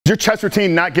your chest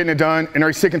routine not getting it done and are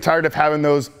you sick and tired of having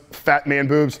those fat man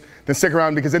boobs, then stick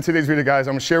around because in today's video, guys,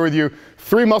 I'm gonna share with you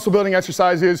 3 muscle building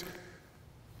exercises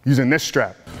using this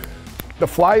strap. The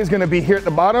fly is gonna be here at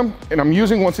the bottom, and I'm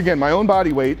using, once again, my own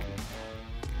body weight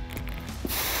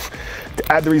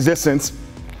to add the resistance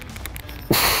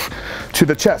to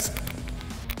the chest.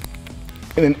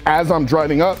 And then as I'm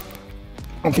driving up,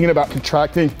 I'm thinking about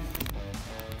contracting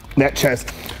that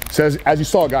chest. So as you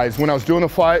saw, guys, when I was doing the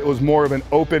fly, it was more of an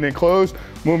open and closed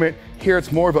movement. Here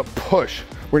it's more of a push.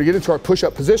 We're gonna get into our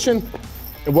push-up position,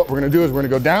 and what we're gonna do is we're gonna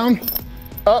go down,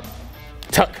 up,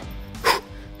 tuck,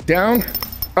 down,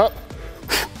 up,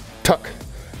 tuck,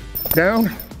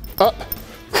 down, up,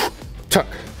 tuck,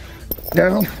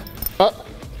 down, up,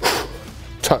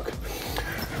 tuck.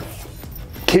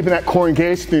 Keeping that core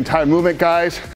engaged the entire movement, guys.